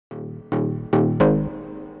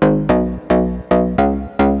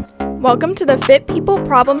Welcome to the Fit People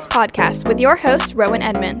Problems podcast with your host, Brayden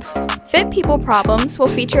Edmonds. Fit People Problems will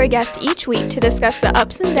feature a guest each week to discuss the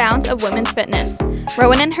ups and downs of women's fitness.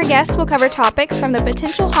 Brayden and her guests will cover topics from the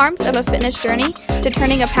potential harms of a fitness journey to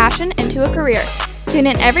turning a passion into a career. Tune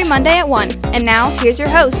in every Monday at 1. And now, here's your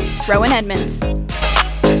host, Brayden Edmonds.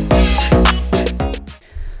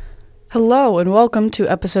 Hello and welcome to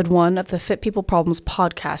episode 1 of the Fit People Problems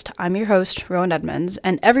podcast. I'm your host, Brayden Edmonds,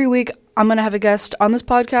 and every week I'm going to have a guest on this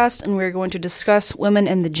podcast and we're going to discuss women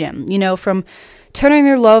in the gym. You know, from turning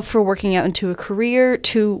their love for working out into a career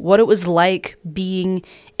to what it was like being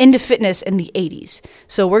into fitness in the 80s.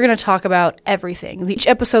 So we're going to talk about everything. Each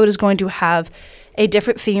episode is going to have a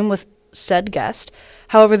different theme with said guest.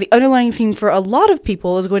 However, the underlying theme for a lot of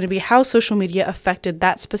people is going to be how social media affected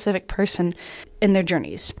that specific person in their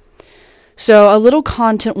journeys. So a little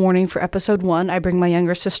content warning for episode 1. I bring my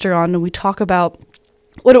younger sister on and we talk about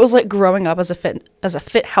what it was like growing up as a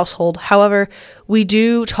fit household. However, we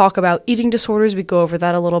do talk about eating disorders. We go over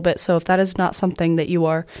that a little bit. So if that is not something that you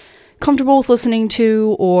are comfortable with listening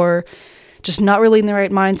to or just not really in the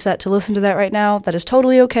right mindset to listen to that right now, that is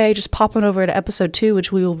totally okay. Just pop on over to episode 2,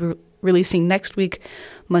 which we will be releasing next week,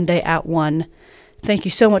 Monday at 1. Thank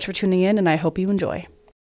you so much for tuning in and I hope you enjoy.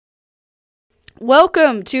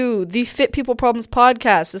 Welcome to the Fit People Problems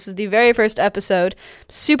podcast. This is the very first episode.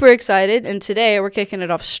 Super excited, and today we're kicking it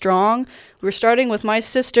off strong. We're starting with my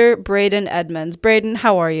sister, Brayden Edmonds. Brayden,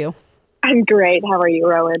 how are you? I'm great. How are you,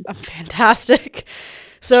 Rowan? I'm fantastic.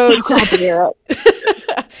 So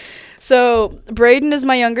Brayden is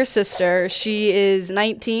my younger sister. She is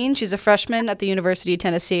 19. She's a freshman at the University of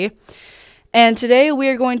Tennessee. And today we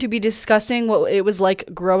are going to be discussing what it was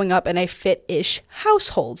like growing up in a fit-ish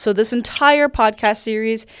household. So this entire podcast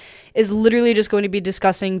series is literally just going to be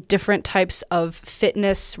discussing different types of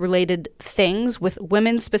fitness-related things with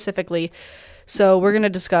women specifically. So we're going to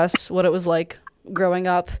discuss what it was like growing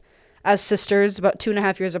up as sisters about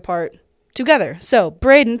 2.5 years apart together. So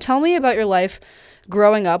Brayden, tell me about your life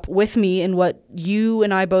growing up with me and what you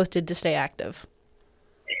and I both did to stay active.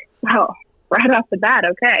 Oh. Right off the bat,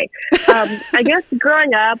 okay. I guess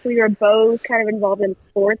growing up, we were both kind of involved in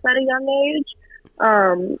sports at a young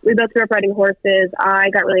age. We both grew up riding horses. I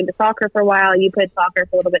got really into soccer for a while. You played soccer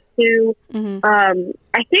for a little bit too. Mm-hmm.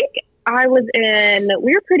 I think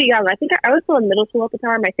we were pretty young. I think I was still in middle school at the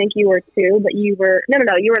time. I think you were too, but you were in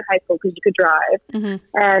high school because you could drive.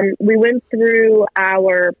 Mm-hmm. We went through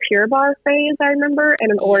our Pure Bar phase, I remember,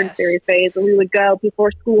 and an Orange Theory phase, and we would go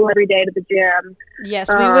before school every day to the gym.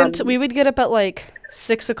 Yes, we would get up at like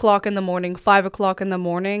 6 o'clock in the morning, 5 o'clock in the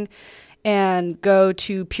morning, and go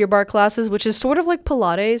to Pure Bar classes, which is sort of like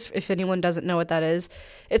Pilates, if anyone doesn't know what that is.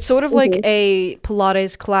 It's sort of like a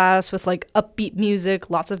Pilates class with like upbeat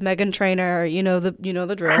music, lots of Meghan Trainor, you know the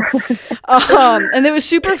drill. And it was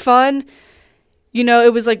super fun. You know,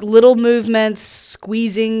 it was like little movements,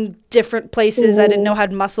 squeezing different places I didn't know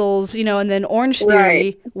had muscles, you know, and then Orange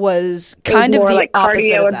Theory was kind of the like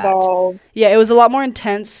opposite of that. Involved. Yeah, it was a lot more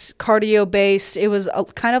intense, cardio-based. It was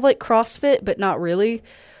kind of like CrossFit, but not really.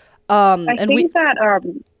 Go ahead.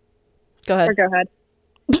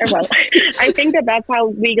 I think that's how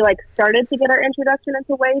we like started to get our introduction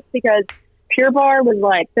into weights because Pure Bar was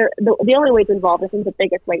like the only weights involved. I think the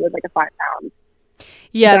biggest weight was like a 5 pound.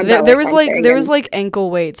 Yeah, there was like ankle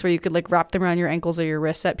weights where you could like wrap them around your ankles or your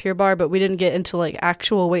wrists at Pure Bar, but we didn't get into like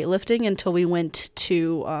actual weightlifting until we went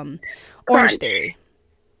to Orange Theory.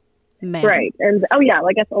 Man. Right, and I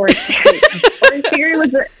guess Orange Theory. Orange Theory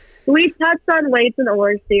was. We touched on weights in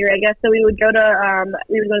Orange Theory, I guess. So we would go to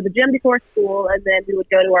the gym before school, and then we would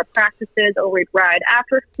go to our practices, or we'd ride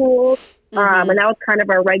after school. And that was kind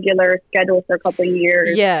of our regular schedule for a couple of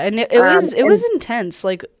years. Yeah, and it was intense,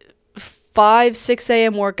 like 5, 6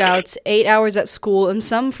 a.m. workouts, 8 hours at school, and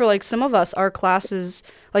some of us, our classes,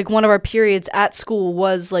 like one of our periods at school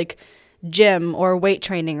was like gym or weight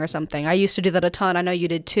training or something. I used to do that a ton. I know you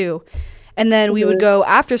did too. And then we would go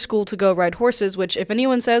after school to go ride horses, which if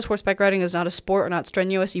anyone says horseback riding is not a sport or not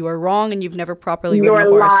strenuous, you are wrong and you've never properly ridden a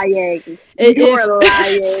horse. You're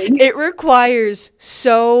lying. It requires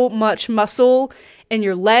so much muscle in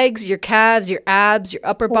your legs, your calves, your abs, your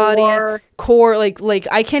upper body, core. Like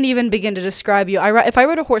I can't even begin to describe you. If I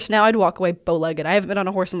rode a horse now, I'd walk away bow-legged. I haven't been on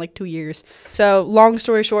a horse in like 2 years. So long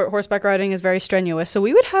story short, horseback riding is very strenuous. So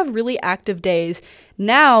we would have really active days.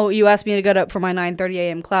 Now you ask me to get up for my 9:30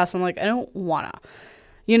 a.m. class. I'm like, I don't wanna,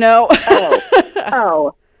 you know?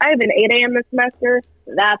 I have an 8 a.m. this semester.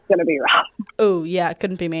 That's going to be rough. Oh, yeah, it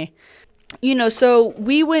couldn't be me. You know, so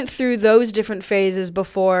we went through those different phases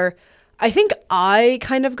before. I think I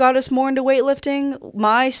kind of got us more into weightlifting.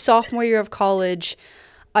 My sophomore year of college,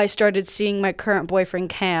 I started seeing my current boyfriend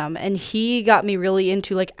Cam, and he got me really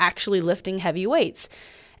into like actually lifting heavy weights.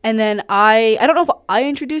 And then I don't know if I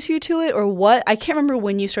introduced you to it or what. I can't remember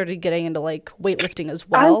when you started getting into like weightlifting as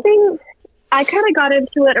well. I think I kind of got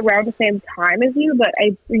into it around the same time as you, but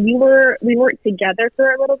we weren't together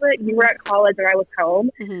for a little bit. You were at college and I was home.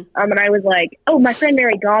 And I was like, oh, my friend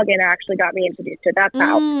Mary Goggin actually got me introduced to it. That's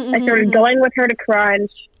how I started going with her to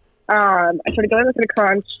Crunch. And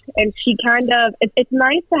she kind of, it's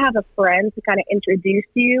nice to have a friend to kind of introduce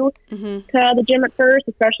you to the gym at first,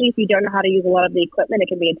 especially if you don't know how to use a lot of the equipment. It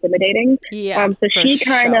can be intimidating. So she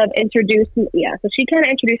kind of introduced me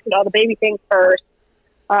to all the baby things first.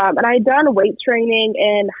 And I had done weight training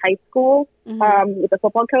in high school with a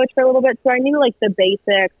football coach for a little bit, so I knew like the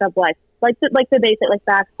basics of the basic like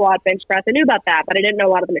back squat, bench press. I knew about that, but I didn't know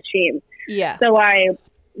a lot of the machines. So I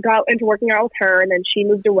got into working out with her, and then she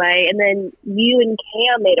moved away, and then you and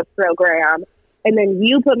Cam made a program, and then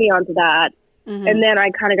you put me onto that, and then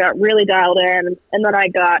I kind of got really dialed in, and then I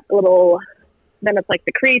got then it's like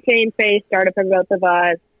the creatine phase started for both of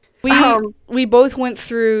us. We both went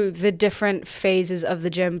through the different phases of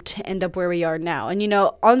the gym to end up where we are now. And, you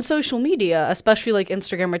know, on social media, especially like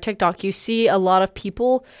Instagram or TikTok, you see a lot of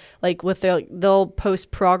people like they'll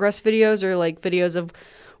post progress videos or like videos of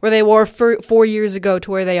where they were 4 years ago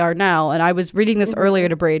to where they are now. And I was reading this earlier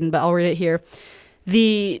to Brayden, but I'll read it here.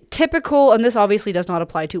 The typical, and this obviously does not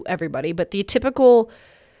apply to everybody, but the typical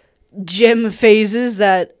gym phases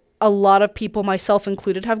that a lot of people, myself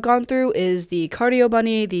included, have gone through is the cardio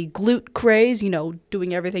bunny, the glute craze, you know,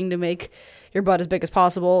 doing everything to make your butt as big as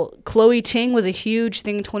possible. Chloe Ting was a huge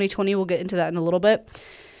thing in 2020. We'll get into that in a little bit.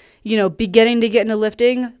 You know, beginning to get into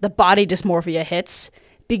lifting, the body dysmorphia hits.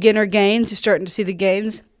 Beginner gains, you're starting to see the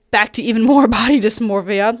gains. Back to even more body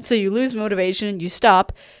dysmorphia. So you lose motivation, you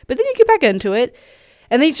stop, but then you get back into it.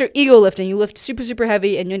 And then you start ego lifting. You lift super, super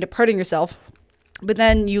heavy and you end up hurting yourself. But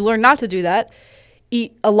then you learn not to do that.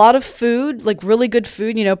 Eat a lot of food, like really good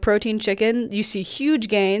food, you know, protein, chicken. You see huge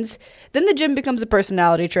gains. Then the gym becomes a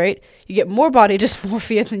personality trait. You get more body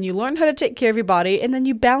dysmorphia. Then you learn how to take care of your body. And then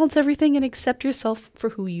you balance everything and accept yourself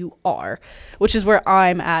for who you are, which is where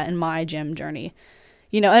I'm at in my gym journey.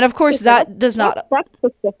 You know, and of course that does not... That's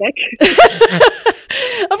specific.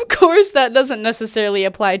 Of course that doesn't necessarily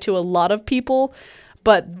apply to a lot of people,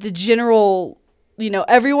 but the general, you know,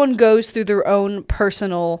 everyone goes through their own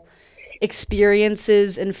personal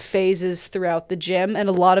experiences and phases throughout the gym, and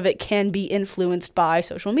a lot of it can be influenced by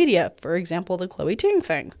social media. For example, the Chloe Ting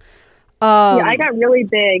thing. I got really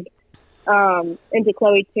big into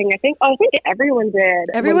Chloe Ting. I think everyone did.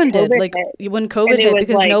 Everyone did. Like when COVID hit,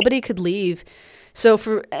 because like, nobody could leave. So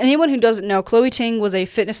for anyone who doesn't know, Chloe Ting was a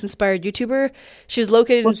fitness-inspired YouTuber. She was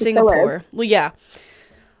located in Singapore. Well, yeah.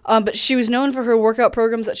 But she was known for her workout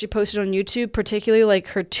programs that she posted on YouTube, particularly like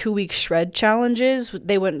her 2-week shred challenges.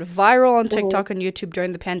 They went viral on TikTok and YouTube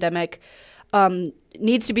during the pandemic.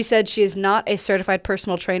 Needs to be said, she is not a certified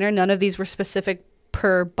personal trainer. None of these were specific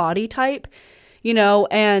per body type, you know,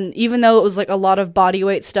 and even though it was like a lot of body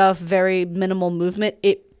weight stuff, very minimal movement,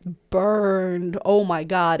 it burned. Oh my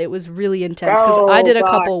God. It was really intense because I did a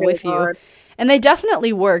couple with you and they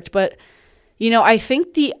definitely worked, but you know, I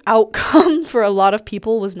think the outcome for a lot of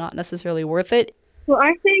people was not necessarily worth it. Well,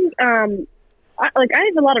 I think, I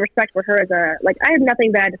have a lot of respect for her as I have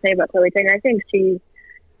nothing bad to say about Chloe Ting. She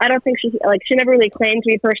never really claimed to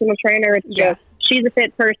be a personal trainer. It's just, she's a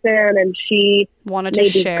fit person and she wanted to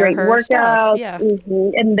share great her workouts. Stuff. Yeah.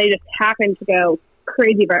 And they just happened to go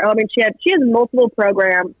crazy viral. I mean, she has multiple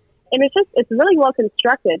programs and it's really well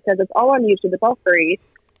constructed because it's all on YouTube. It's all free.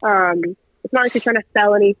 It's not like she's trying to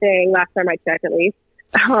sell anything, last time I checked at least.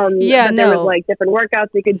 There was like different workouts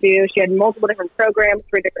you could do. She had multiple different programs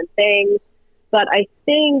for different things. But I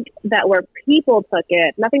think that where people took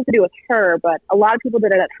it, nothing to do with her, but a lot of people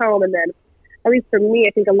did it at home. And then, at least for me,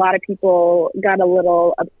 I think a lot of people got a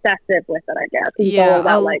little obsessive with it, I guess.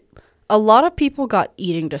 A lot of people got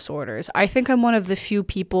eating disorders. I think I'm one of the few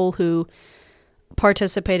people who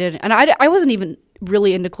participated. And I wasn't even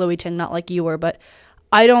really into Chloe Ting, not like you were, but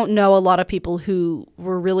I don't know a lot of people who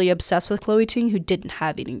were really obsessed with Chloe Ting who didn't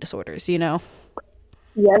have eating disorders, you know?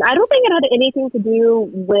 Yeah, and I don't think it had anything to do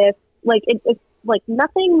with, like, it's like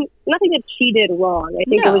nothing that she did wrong. I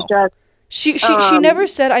think it was just... She never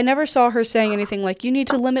said, I never saw her saying anything like, you need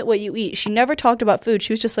to limit what you eat. She never talked about food.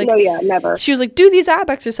 She was just like... No, yeah, never. She was like, do these ab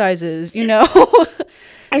exercises, you know?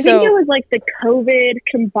 I think it was like the COVID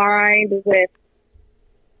combined with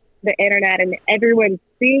the internet and everyone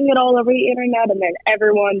seeing it all over the internet and then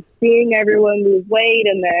everyone seeing everyone lose weight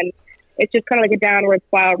and then it's just kind of like a downward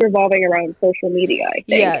spiral revolving around social media, I think.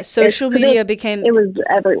 Yeah, social media became... It was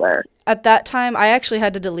everywhere. at that time, I actually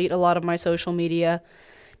had to delete a lot of my social media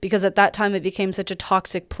because at that time it became such a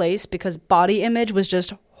toxic place because body image was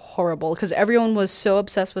just horrible because everyone was so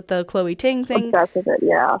obsessed with the Chloe Ting thing. Obsessed with it,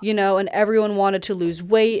 yeah. You know, and everyone wanted to lose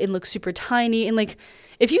weight and look super tiny. And, like,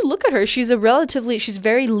 if you look at her, she's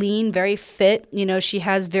very lean, very fit. You know, she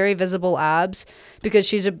has very visible abs because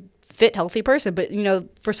she's a fit, healthy person. But, you know,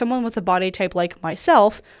 for someone with a body type like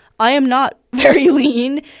myself, I am not very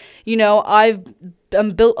lean. You know,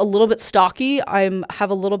 I'm built a little bit stocky.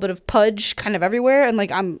 Have a little bit of pudge kind of everywhere, and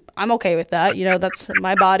like I'm okay with that. You know, that's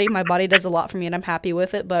my body. My body does a lot for me, and I'm happy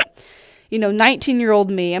with it. But, you know,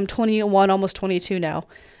 19-year-old me, I'm 21, almost 22 now.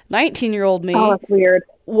 19-year-old me. Oh, that's weird.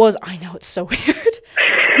 I know, it's so weird.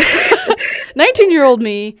 19-year-old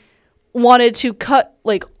me wanted to cut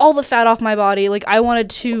like all the fat off my body. Like I wanted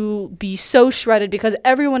to be so shredded because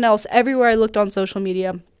everyone else, everywhere I looked on social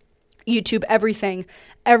media, YouTube,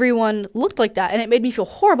 everyone looked like that, and it made me feel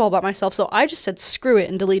horrible about myself. So I just said screw it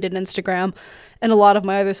and deleted Instagram and a lot of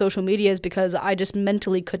my other social medias because I just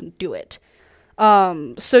mentally couldn't do it.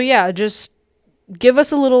 So yeah, just give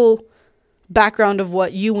us a little background of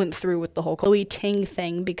what you went through with the whole Chloe Ting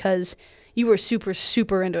thing because you were super,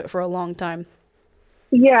 super into it for a long time.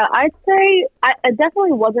 Yeah, I'd say it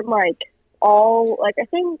definitely wasn't like all, like, I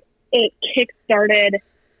think it kick-started,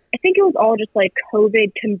 I think it was all just like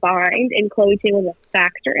COVID combined, and Chloe Ting was a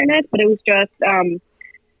factor in it, but it was just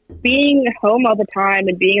being home all the time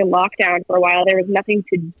and being in lockdown for a while. There was nothing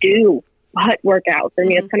to do but work out for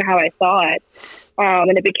me. That's kind of how I saw it.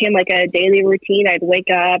 And it became like a daily routine. I'd wake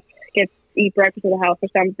up, eat breakfast in the house or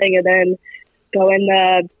something, and then go in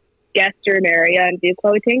the guest room area and do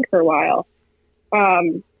Chloe Ting for a while.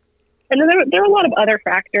 And then there were a lot of other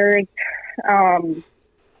factors. I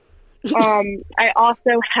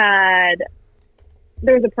also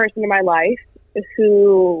there was a person in my life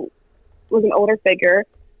who was an older figure.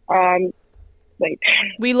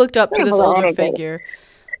 We looked up to this older figure.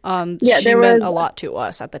 She meant a lot to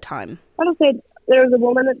us at the time. I don't say there was a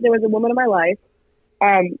woman in my life.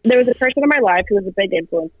 There was a person in my life who was a big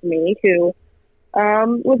influence to me who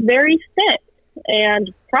was very fit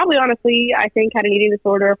and probably, honestly, I think had an eating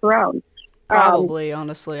disorder of her own. Probably,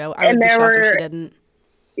 honestly. I would be shocked if she didn't.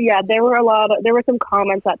 Yeah, there were some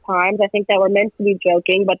comments at times, I think, that were meant to be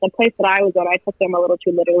joking, but the place that I was at, I took them a little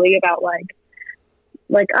too literally about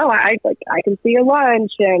oh, I can see your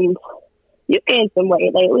lunch and you gained some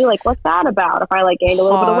weight lately. Like, what's that about? If I gained a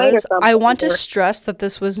little bit of weight or something. I want to stress that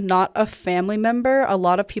this was not a family member. A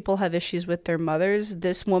lot of people have issues with their mothers.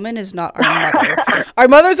 This woman is not our mother. Our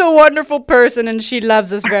mother's a wonderful person and she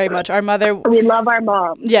loves us very much. Our mother. We love our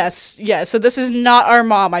mom. Yes. Yeah. So this is not our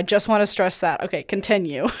mom. I just want to stress that. Okay,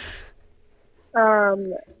 continue. There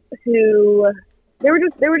were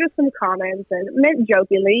just some comments and meant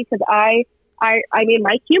jokingly because I mean,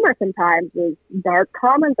 my humor sometimes is dark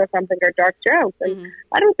comments or something, or dark jokes. And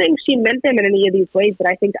I don't think she meant them in any of these ways, but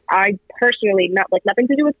I think I personally, nothing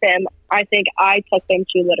to do with them, I think I took them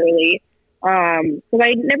too literally. Because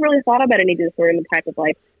I never really thought about any disorder in the type of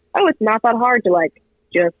oh, it's not that hard to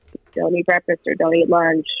just don't eat breakfast or don't eat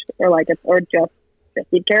lunch or just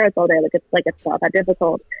eat carrots all day. It's not that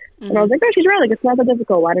difficult. And I was like, oh, she's right. It's not that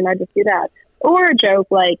difficult. Why didn't I just do that? Or a joke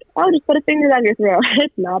oh, just put a finger down your throat.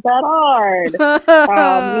 It's not that hard.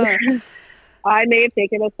 I may have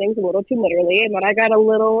taken those things a little too literally, and then I got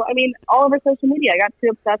all over social media, I got too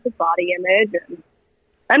obsessed with body image. And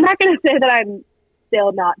I'm not going to say that I'm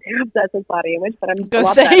still not too obsessed with body image, but I'm a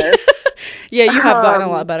lot better. Yeah, you have gotten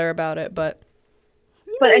a lot better about it, but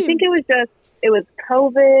I think it was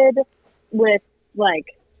COVID with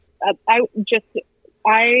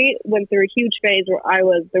I went through a huge phase where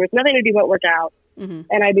there was nothing to do but work out, and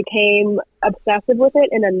I became obsessive with it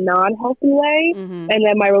in a non-healthy way, and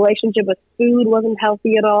then my relationship with food wasn't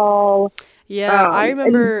healthy at all. Yeah, I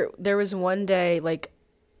remember there was one day,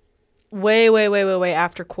 way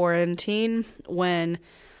after quarantine, when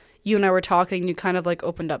you and I were talking, you kind of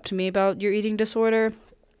opened up to me about your eating disorder,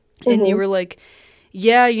 and you were like,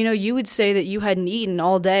 yeah, you would say that you hadn't eaten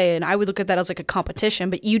all day, and I would look at that as a competition,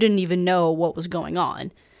 but you didn't even know what was going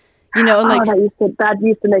on. That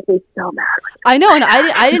used to make me so mad. I know, and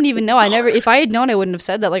I didn't even know. If I had known, I wouldn't have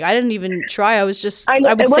said that. I didn't even try. I was just, I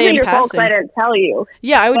would say in passing. I didn't tell you.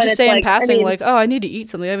 Yeah, I would just say in passing, oh, I need to eat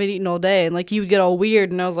something. I haven't eaten all day, and you would get all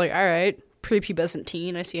weird, and I was like, all right, prepubescent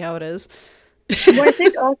teen, I see how it is. Well, I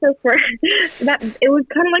think also for that, it was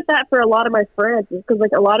kind of like that for a lot of my friends, because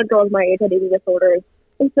a lot of girls my age had eating disorders,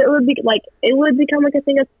 and so it would become a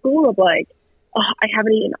thing at school of oh, I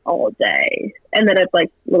haven't eaten all day, and then it's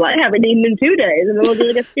well, I haven't eaten in 2 days, and then it'll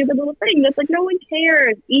be a stupid little thing. That's no one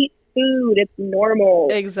cares. Eat food. It's normal.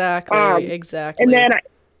 Exactly. Exactly. And then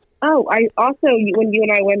Oh, I also, when you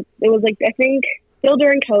and I went, it was like, I think, still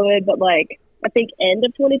during COVID, but like, I think end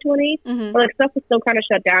of 2020, Mm-hmm. or like stuff was still kind of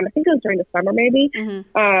shut down. I think it was during the summer, maybe.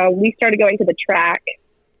 Mm-hmm. We started going to the track.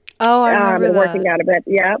 Oh, I remember and that. working out a bit,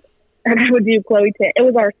 yep. And I would do Chloe Ting. It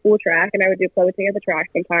was our school track, and I would do Chloe Ting at the track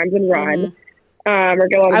sometimes and run, or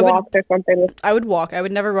go on walks or something. I would walk. I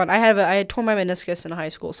would never run. I had torn my meniscus in high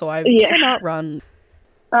school, so I cannot run.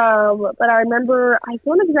 But I remember, I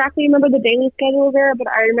don't exactly remember the daily schedule there, but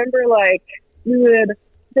I remember like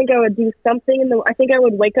I would do something I think I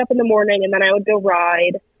would wake up in the morning and then I would go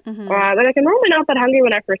ride. Mm-hmm. But like, I'm normally not that hungry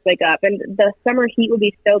when I first wake up, and the summer heat would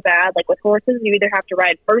be so bad. Like with horses, you either have to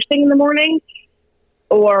ride first thing in the morning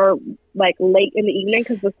or like late in the evening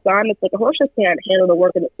because the sun. It's like a horse just can't handle the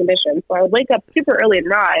work in this condition. So I would wake up super early and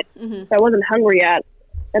ride. Mm-hmm. So I wasn't hungry yet,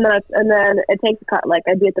 and then it takes like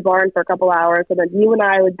I'd be at the barn for a couple hours, and then you and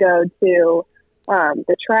I would go to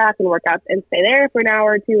the track and work out and stay there for an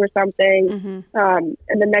hour or two or something. Mm-hmm.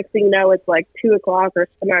 And the next thing you know, it's like 2:00 or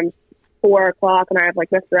sometimes 4:00, and I've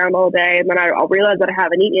like messed around all day, and then I'll realize that I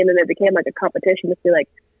haven't eaten, and it became like a competition to see like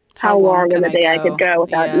how long in the day I could go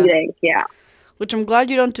without eating. Yeah. Which I'm glad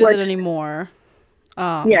you don't do that anymore.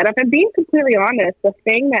 Yeah, and if I'm being completely honest, the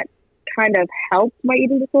thing that kind of helped my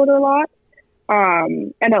eating disorder a lot,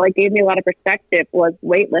 and that like gave me a lot of perspective was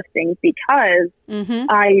weightlifting, because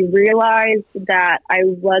I realized that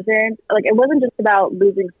it wasn't just about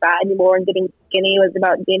losing fat anymore and getting skinny, it was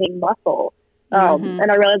about gaining muscle. And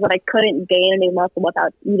I realized that I couldn't gain any muscle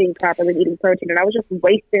without eating properly, eating protein, and I was just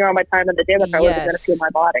wasting all my time in the gym if I wasn't going to fuel my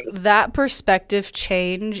body. That perspective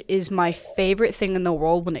change is my favorite thing in the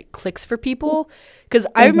world when it clicks for people, because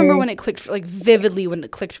I remember when it clicked, like vividly when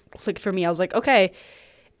it clicked for me. I was like, okay,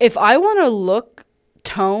 if I want to look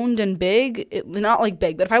toned and big, not like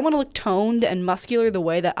big, but if I want to look toned and muscular the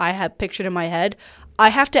way that I have pictured in my head,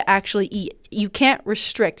 I have to actually eat. You can't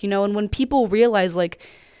restrict, and when people realize like,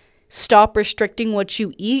 stop restricting what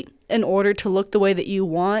you eat in order to look the way that you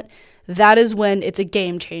want, that is when it's a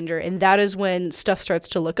game changer, and that is when stuff starts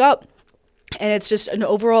to look up, and it's just an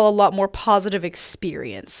overall a lot more positive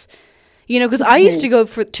experience. Because I used to go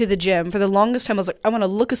to the gym for the longest time. I was like, I want to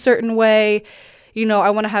look a certain way. I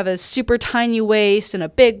want to have a super tiny waist and a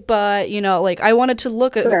big butt. Like I wanted to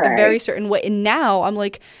look a very certain way, and now I'm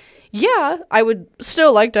like, yeah, I would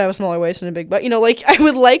still like to have a smaller waist and a big butt. Like I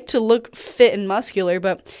would like to look fit and muscular,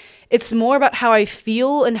 but it's more about how I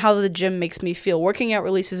feel and how the gym makes me feel. Working out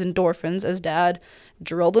releases endorphins, as Dad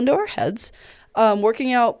drilled into our heads.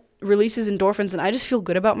 Working out releases endorphins, and I just feel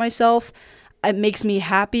good about myself. It makes me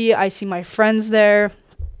happy. I see my friends there.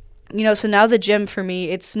 So now the gym for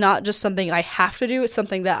me, it's not just something I have to do. It's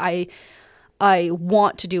something that I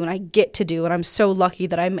want to do and I get to do. And I'm so lucky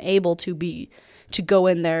that I'm able to go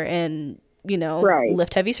in there and,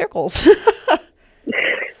 lift heavy circles.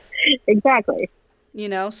 Exactly.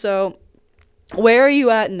 So where are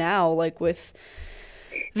you at now, like with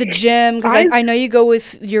the gym? Because I know you go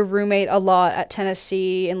with your roommate a lot at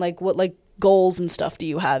Tennessee, and like what like goals and stuff do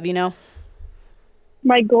you have,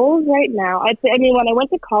 My goals right now, when I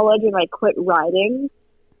went to college and I quit riding,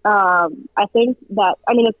 I think that,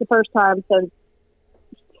 it's the first time since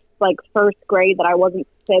like first grade that I wasn't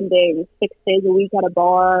spending 6 days a week at a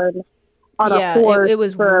barn on a horse it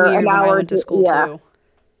was for weird an when hour. I went to school too.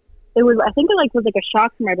 It was, I think it was like a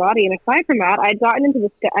shock to my body. And aside from that, I'd gotten into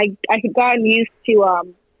I had gotten used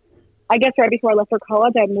to, I guess right before I left for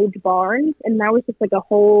college, I moved barns, and that was just like a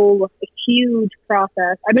huge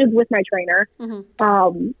process. I moved with my trainer,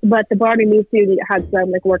 but the barn we moved to had some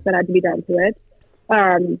like work that had to be done to it.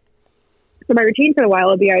 So my routine for a while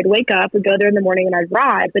would be I'd wake up, would go there in the morning, and I'd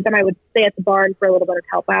ride, but then I would stay at the barn for a little bit to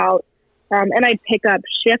help out. And I'd pick up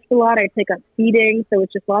shifts a lot. I'd pick up feeding, so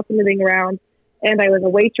it's just lots of moving around. And I was a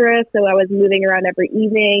waitress, so I was moving around every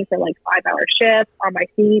evening for like 5-hour shifts on my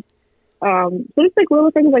feet. So just like little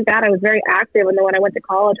things like that. I was very active. And then when I went to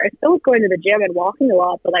college, I still was going to the gym and walking a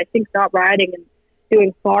lot, but I think not riding and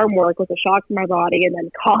doing farm work was a shock to my body. And then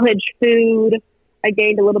college food, I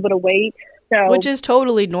gained a little bit of weight. So which is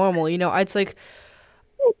totally normal. It's like,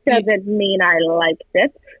 it doesn't mean I liked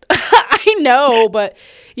it. I know, but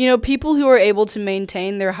people who are able to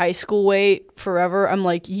maintain their high school weight forever, I'm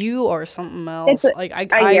like, you are something else.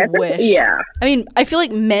 I wish. Yeah. I feel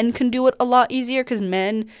like men can do it a lot easier because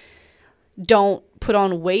men don't put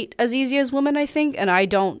on weight as easy as women, I think, and I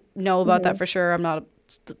don't know about that for sure. I'm not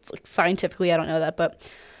like, scientifically, I don't know that, but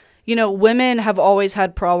women have always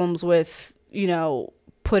had problems with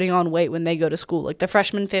putting on weight when they go to school, like the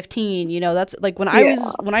freshman 15. That's like when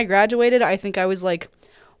I graduated, I think I was like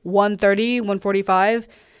 130, 145.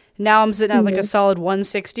 Now I'm sitting at like a solid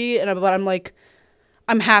 160, but I'm like,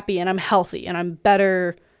 I'm happy and I'm healthy and I'm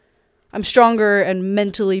better I'm stronger and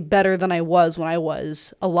mentally better than I was when I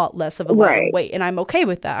was a lot less of a lighter weight. And I'm okay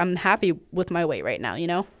with that. I'm happy with my weight right now, you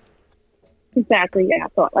know? Exactly, yeah.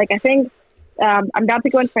 So, like, I think I'm about to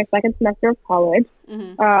go into my second semester of college.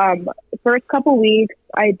 First couple weeks,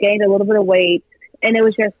 I gained a little bit of weight, and it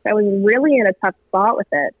was just, I was really in a tough spot with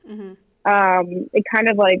it. It kind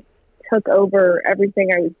of, like, took over everything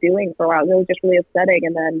I was doing for a while. It was just really upsetting,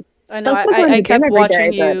 and then... I know, I kept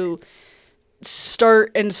watching you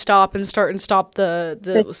start and stop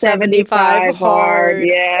the 75 hard.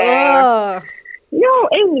 Yeah. Ugh. You know,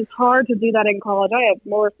 it was hard to do that in college. I have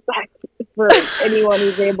more respect for anyone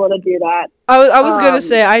who's able to do that. I was going to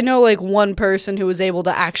say, I know like one person who was able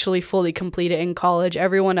to actually fully complete it in college.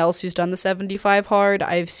 Everyone else who's done the 75 hard,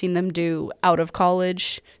 I've seen them do out of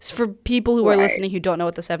college. So for people who are listening who don't know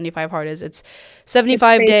what the 75 hard is, it's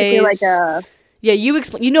 75 days. Like yeah,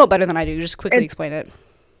 you know it better than I do. Just quickly explain it.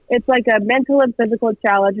 It's like a mental and physical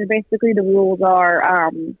challenge, and basically the rules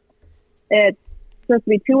are it's supposed to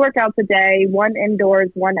be 2 workouts a day, 1 indoors,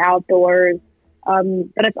 1 outdoors.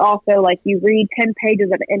 But it's also like you read 10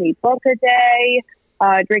 pages of any book a day,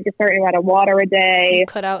 drink a certain amount of water a day. You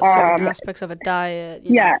cut out certain aspects of a diet.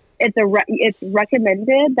 Yeah, it's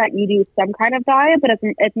recommended that you do some kind of diet, but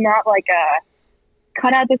it's not like a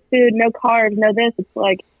cut out this food, no carbs, no this. It's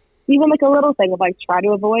like even like a little thing of like try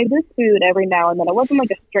to avoid this food every now and then. It wasn't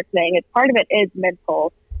like a strict thing. It's part of it is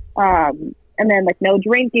mental. And then like no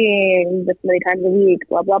drinking this many times a week,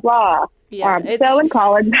 blah, blah, blah. Yeah, so in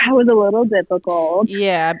college, that was a little difficult.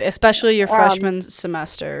 Yeah, especially your freshman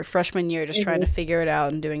year, just trying to figure it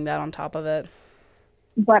out and doing that on top of it.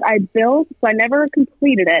 But I never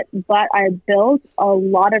completed it, but I built a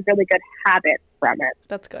lot of really good habits from it.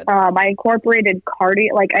 That's good. I incorporated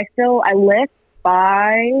cardio. Like I lift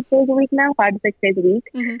 5 days a week now, 5 to 6 days a week.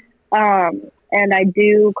 And I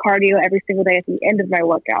do cardio every single day at the end of my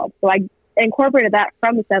workout. So I incorporated that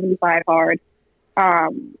from the 75 hard,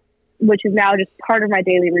 which is now just part of my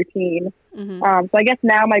daily routine. So I guess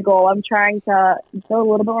now my goal, I'm trying to build a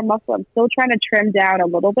little bit more muscle. I'm still trying to trim down a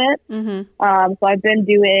little bit. So I've been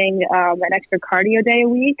doing an extra cardio day a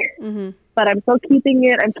week, but I'm still keeping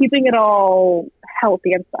it all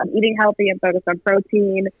healthy. I'm eating healthy and focused on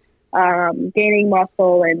protein, gaining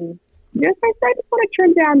muscle, and I just want to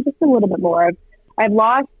trim down just a little bit more. I've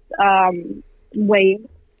lost weight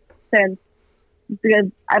because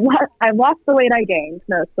I've lost the weight I gained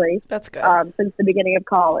mostly. That's good. Since the beginning of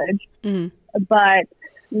college. But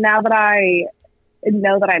now that I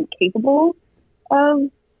know that I'm capable of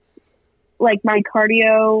like my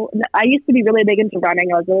cardio, I used to be really big into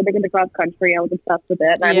running. I was really big into cross country. I was obsessed with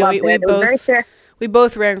it. And I loved it. We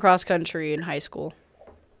both ran cross country in high school.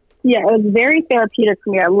 Yeah, it was very therapeutic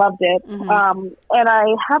for me. I loved it. And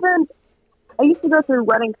I used to go through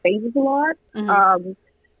running phases a lot.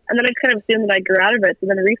 And then I kind of assumed that I grew out of it. So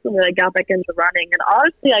then recently I got back into running. And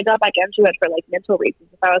honestly, I got back into it for like mental reasons.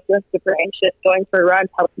 If I was just super anxious, going for runs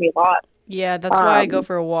helped me a lot. Yeah, that's why I go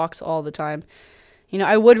for walks all the time. You know,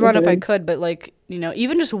 I would run if I could, but like, you know,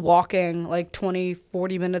 even just walking like 20,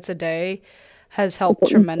 40 minutes a day has helped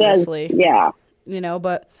tremendously. Yeah. You know,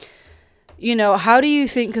 but... You know, how do you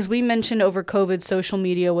think, because we mentioned over COVID, social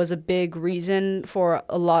media was a big reason for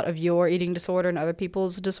a lot of your eating disorder and other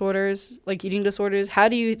people's disorders, like eating disorders. How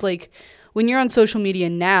do you, like, when you're on social media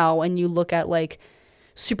now and you look at, like,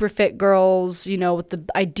 super fit girls, you know, with the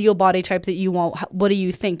ideal body type that you want, what do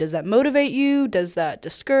you think? Does that motivate you? Does that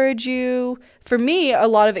discourage you? For me, a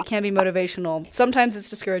lot of it can be motivational. Sometimes it's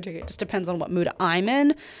discouraging. It just depends on what mood I'm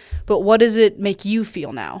in. But what does it make you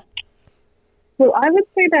feel now? So I would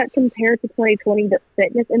say that compared to 2020, the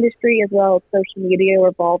fitness industry as well as social media are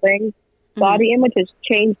evolving. Body image has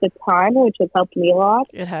changed a ton, which has helped me a lot.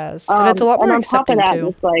 It has. And it's a lot more accepting, too. And on top of that,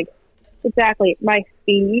 it's like, exactly, my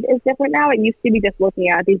feed is different now. It used to be just looking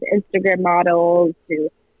at these Instagram models who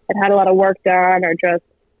had had a lot of work done or just...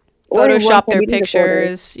 Photoshop their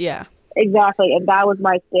pictures, yeah. Exactly, and that was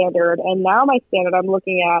my standard. And now my standard, I'm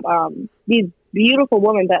looking at these beautiful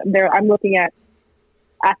women I'm looking at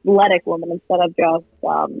athletic women instead of just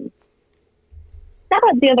not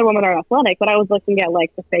that the other women are athletic, but I was looking at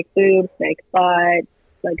like the fake boobs, fake butt,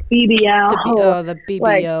 like BBL. The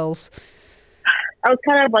BBLs. Like, I was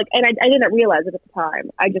kind of like, and I didn't realize it at the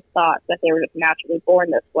time. I just thought that they were just naturally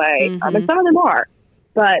born this way, and some of them are.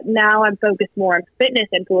 But now I'm focused more on fitness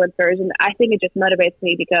influencers, and I think it just motivates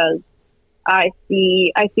me because I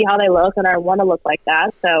see how they look, and I want to look like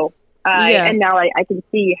that. So, and now I can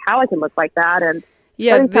see how I can look like that, and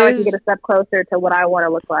how I can get a step closer to what I want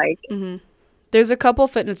to look like. There's a couple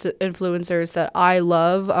fitness influencers that I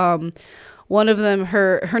love. One of them,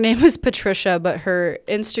 her name is Patricia, but her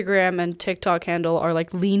Instagram and TikTok handle are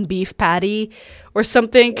like lean beef patty or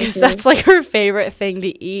something, because that's like her favorite thing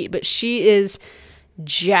to eat. But she is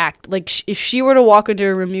jacked. Like if she were to walk into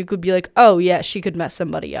a room, you could be like, oh yeah, she could mess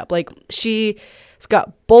somebody up. Like she's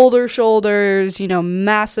got boulder shoulders, you know,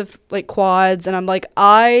 massive like quads, and I'm like,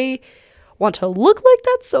 I want to look like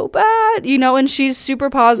that so bad, you know. And she's super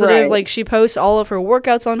positive. Like she posts all of her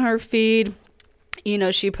workouts on her feed, you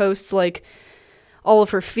know. She posts like all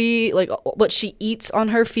of her feed, like what she eats on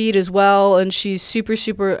her feed as well, and she's super,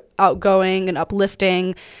 super outgoing and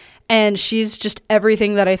uplifting, and she's just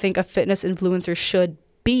everything that I think a fitness influencer should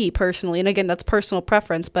be personally. And again, that's personal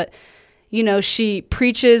preference, but you know, she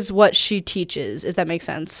preaches what she teaches, if that makes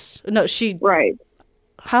sense. No,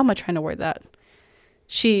 how am I trying to word that?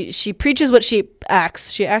 She preaches what she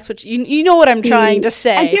acts. She acts what you know what I'm trying to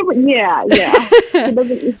say. Yeah.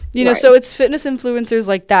 You know, so it's fitness influencers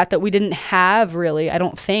like that we didn't have really, I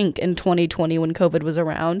don't think, in 2020 when COVID was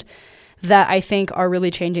around, that I think are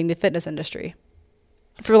really changing the fitness industry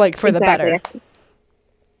for the better.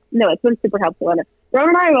 No, it's been super helpful. And Rowan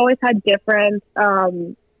and I have always had different,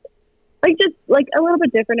 just a little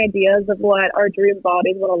bit different ideas of what our dream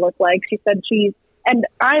bodies want to look like. She said and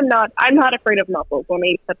I'm not afraid of muscles. Let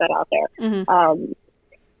me put that out there. Mm-hmm.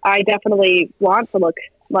 I definitely want to look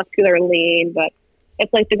muscular and lean, but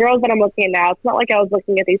it's like the girls that I'm looking at now, it's not like I was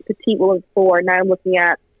looking at these petite women before. Now I'm looking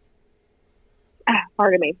at,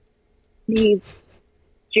 these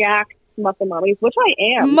jacked muscle mommies, which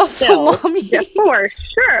I am. Muscle mommy. Yeah, for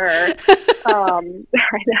sure. I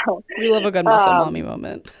know. We love a good muscle mommy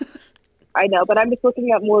moment. I know, but I'm just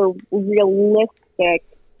looking at more realistic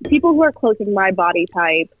people who are closer to my body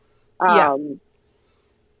type. And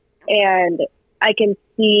I can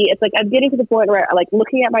see, it's like I'm getting to the point where, like,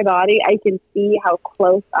 looking at my body, I can see how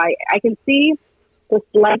close I can see the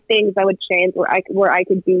slight things I would change where I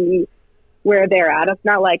could be where they're at. It's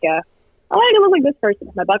not like I like to look like this person.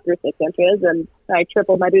 My butt grew 6 inches and I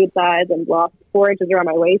tripled my boob size and lost 4 inches around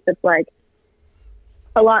my waist. It's like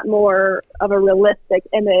a lot more of a realistic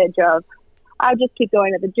image of, I just keep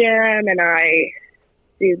going to the gym and I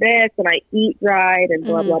do this and I eat right and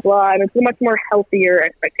blah, blah, blah. And it's a much more healthier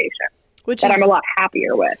expectation I'm a lot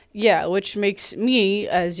happier with. Yeah, which makes me,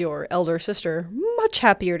 as your elder sister, much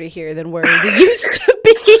happier to hear than where we used to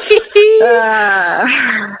be.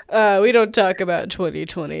 We don't talk about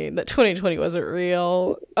 2020. That 2020 wasn't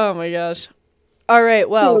real. Oh my gosh. All right,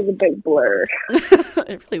 well. It was a big blur.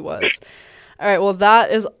 It really was. All right, well,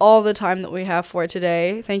 that is all the time that we have for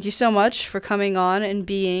today. Thank you so much for coming on and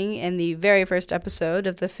being in the very first episode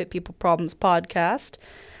of the Fit People Problems podcast.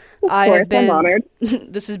 I'm honored.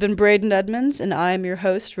 This has been Brayden Edmonds, and I am your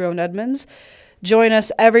host, Rowan Edmonds. Join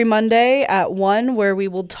us every Monday at 1, where we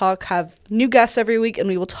will have new guests every week, and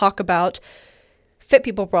we will talk about fit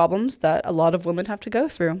people problems that a lot of women have to go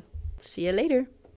through. See you later.